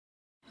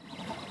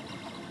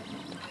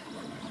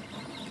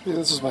Okay,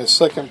 this is my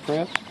second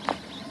print.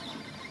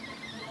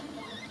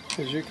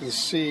 As you can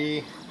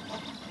see,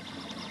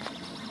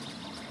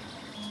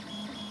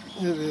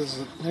 it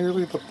is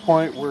nearly the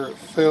point where it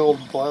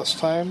failed last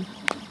time.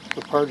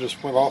 The power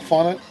just went off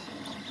on it.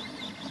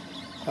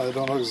 I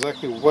don't know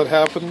exactly what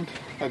happened.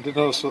 I did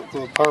notice that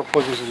the power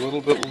plug was a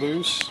little bit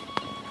loose,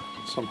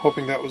 so I'm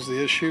hoping that was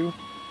the issue.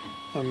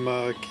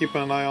 I'm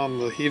keeping an eye on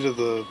the heat of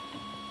the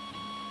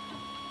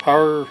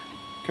power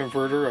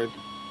converter. I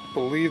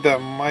believe that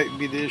might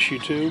be the issue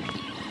too.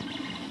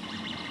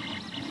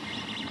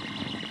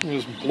 I'm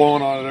just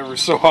blowing on it every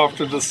so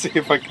often to see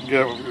if I can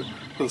get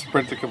this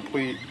print to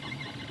complete.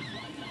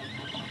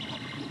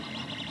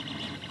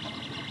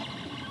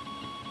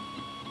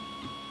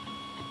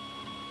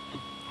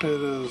 It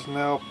is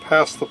now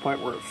past the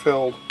point where it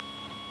failed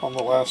on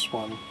the last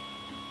one.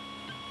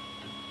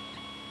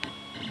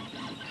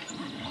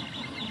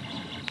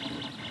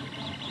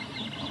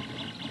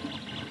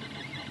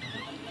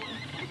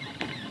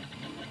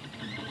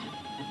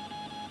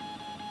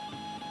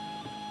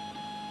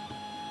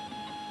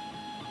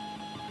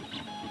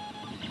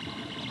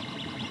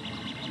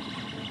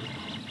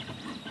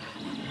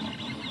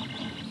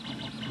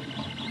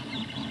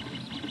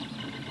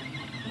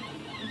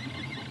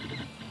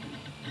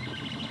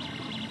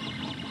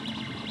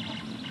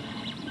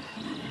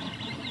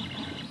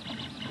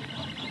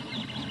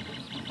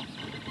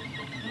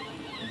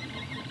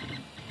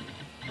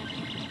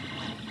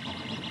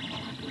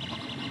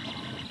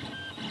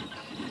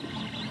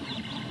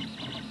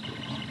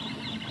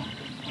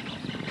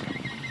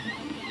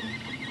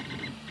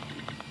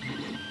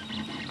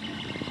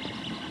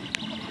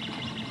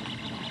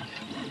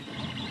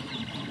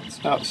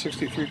 Now at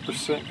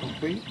 63%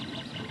 complete.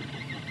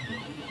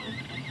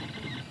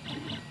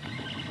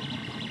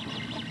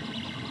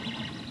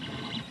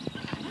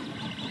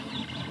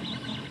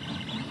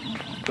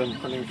 Been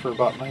printing for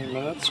about 9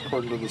 minutes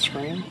according to the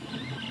screen.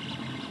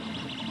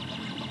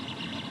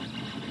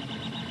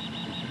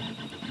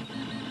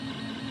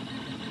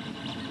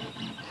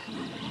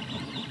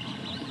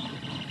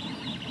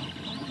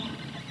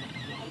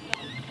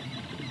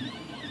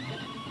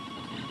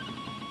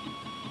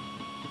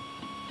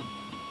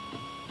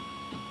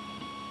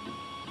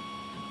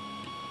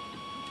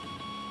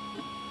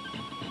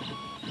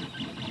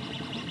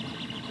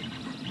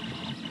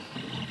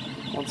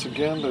 Once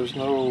again, there's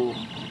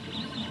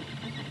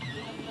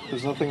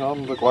nothing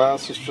on the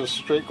glass, it's just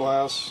straight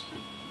glass.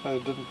 I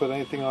didn't put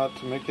anything on it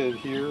to make it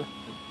adhere.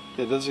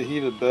 It is a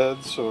heated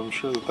bed, so I'm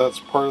sure that that's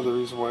part of the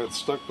reason why it's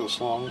stuck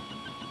this long.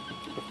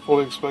 I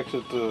fully expect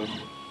it to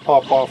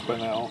pop off by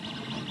now.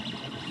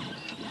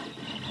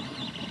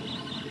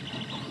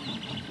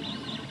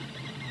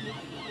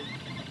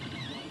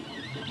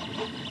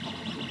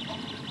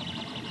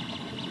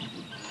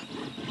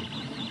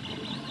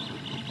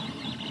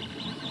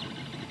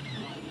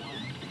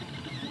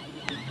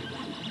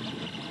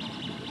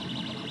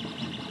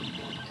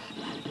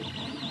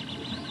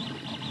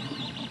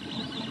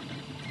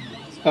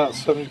 Now at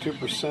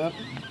 72%,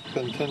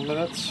 been 10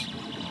 minutes.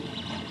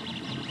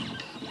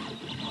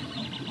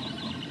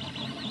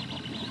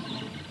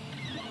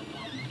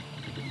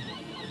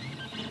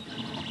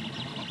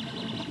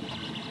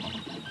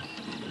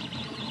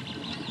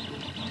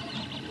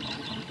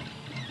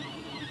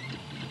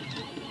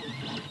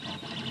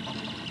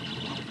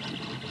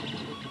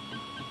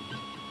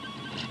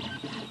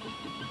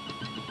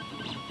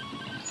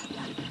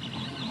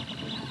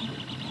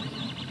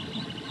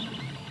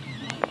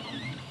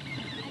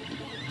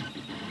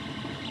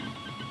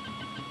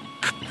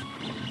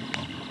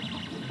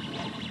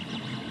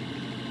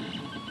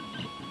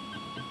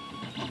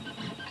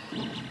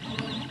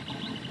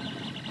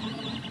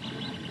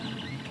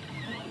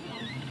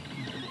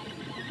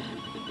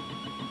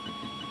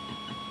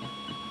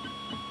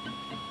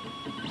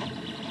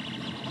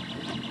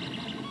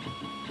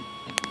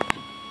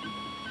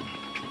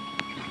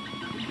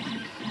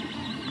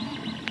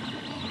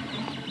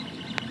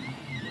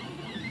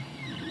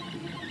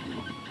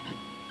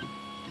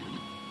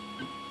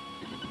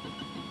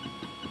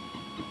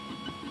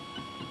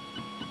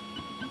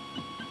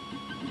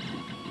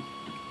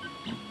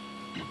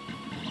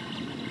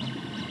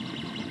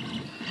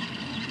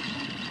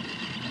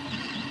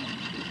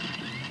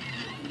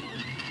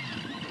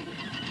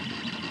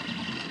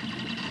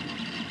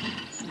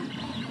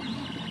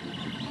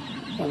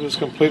 I'm just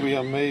completely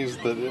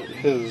amazed that it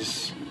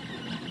has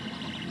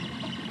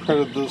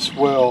printed this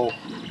well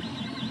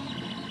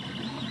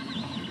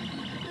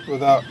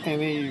without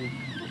any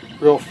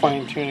real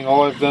fine tuning.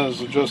 All I've done is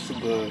adjusted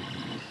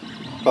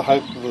the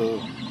height of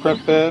the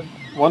print bed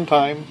one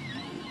time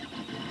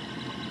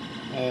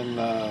and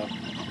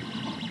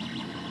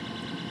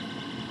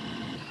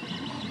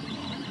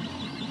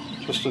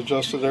just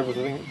adjusted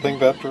everything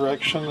that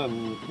direction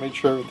and made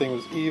sure everything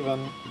was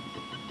even,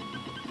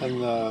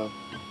 and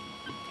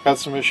had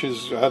some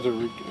issues. I had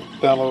to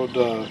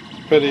download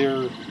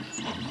Pettier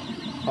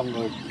on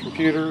the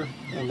computer,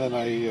 and then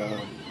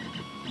I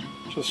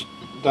just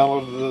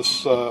downloaded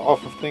this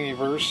off of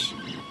Thingiverse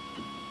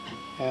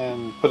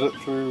and put it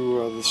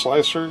through the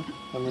slicer,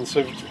 and then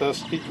save it to the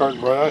SD card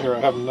and brought it out here. I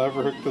have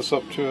never hooked this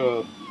up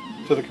to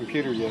the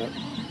computer yet.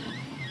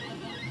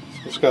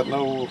 So it's got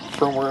no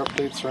firmware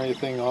updates or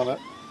anything on it.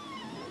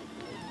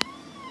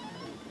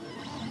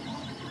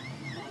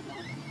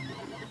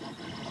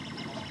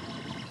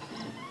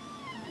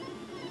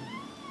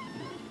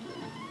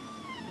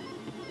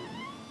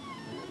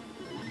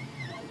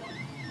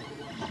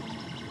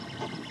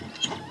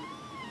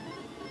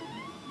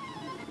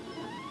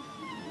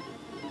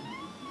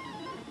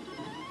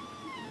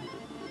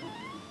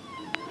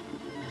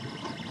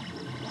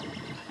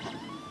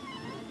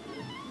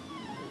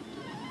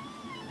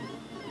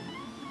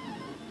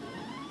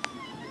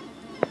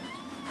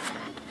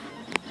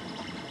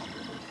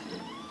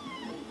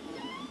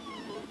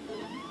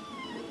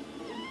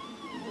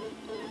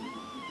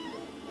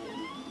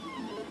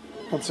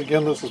 Once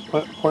again, this is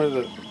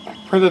printed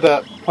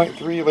at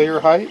 0.3 layer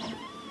height,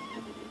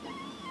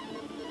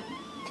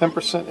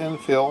 10%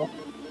 infill.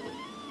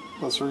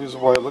 That's the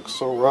reason why it looks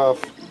so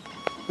rough.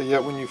 But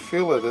yet when you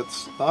feel it,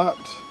 it's not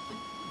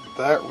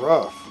that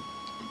rough.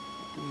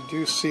 You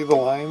do see the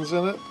lines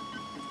in it,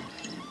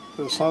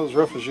 but it's not as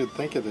rough as you'd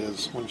think it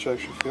is when you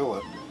actually feel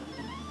it.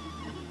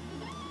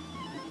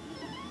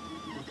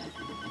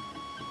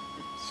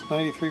 It's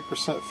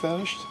 93%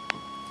 finished.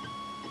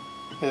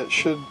 It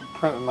should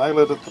print an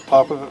eyelet at the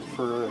top of it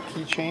for a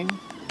keychain.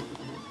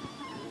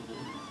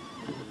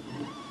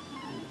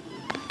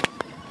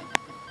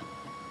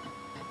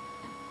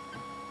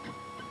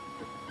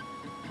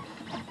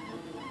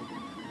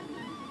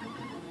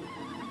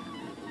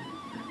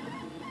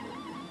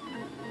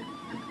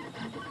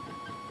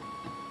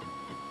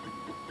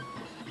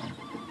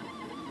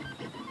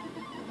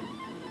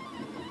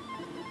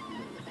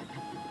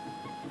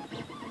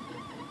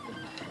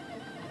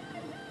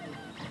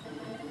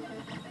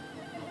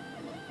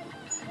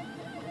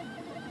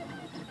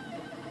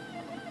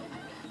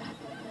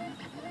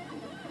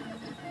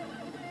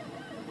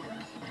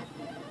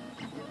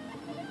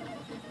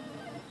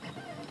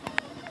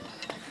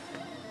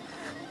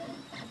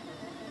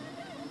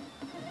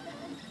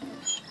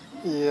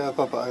 Yeah, I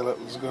thought the eyelet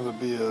was going to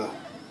be a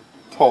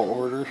tall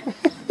order.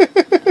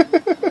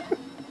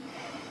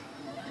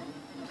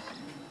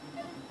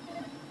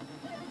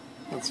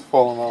 It's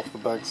fallen off the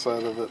back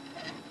side of it.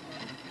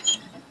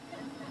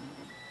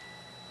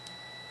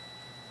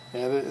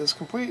 And it is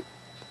complete.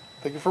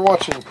 Thank you for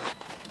watching.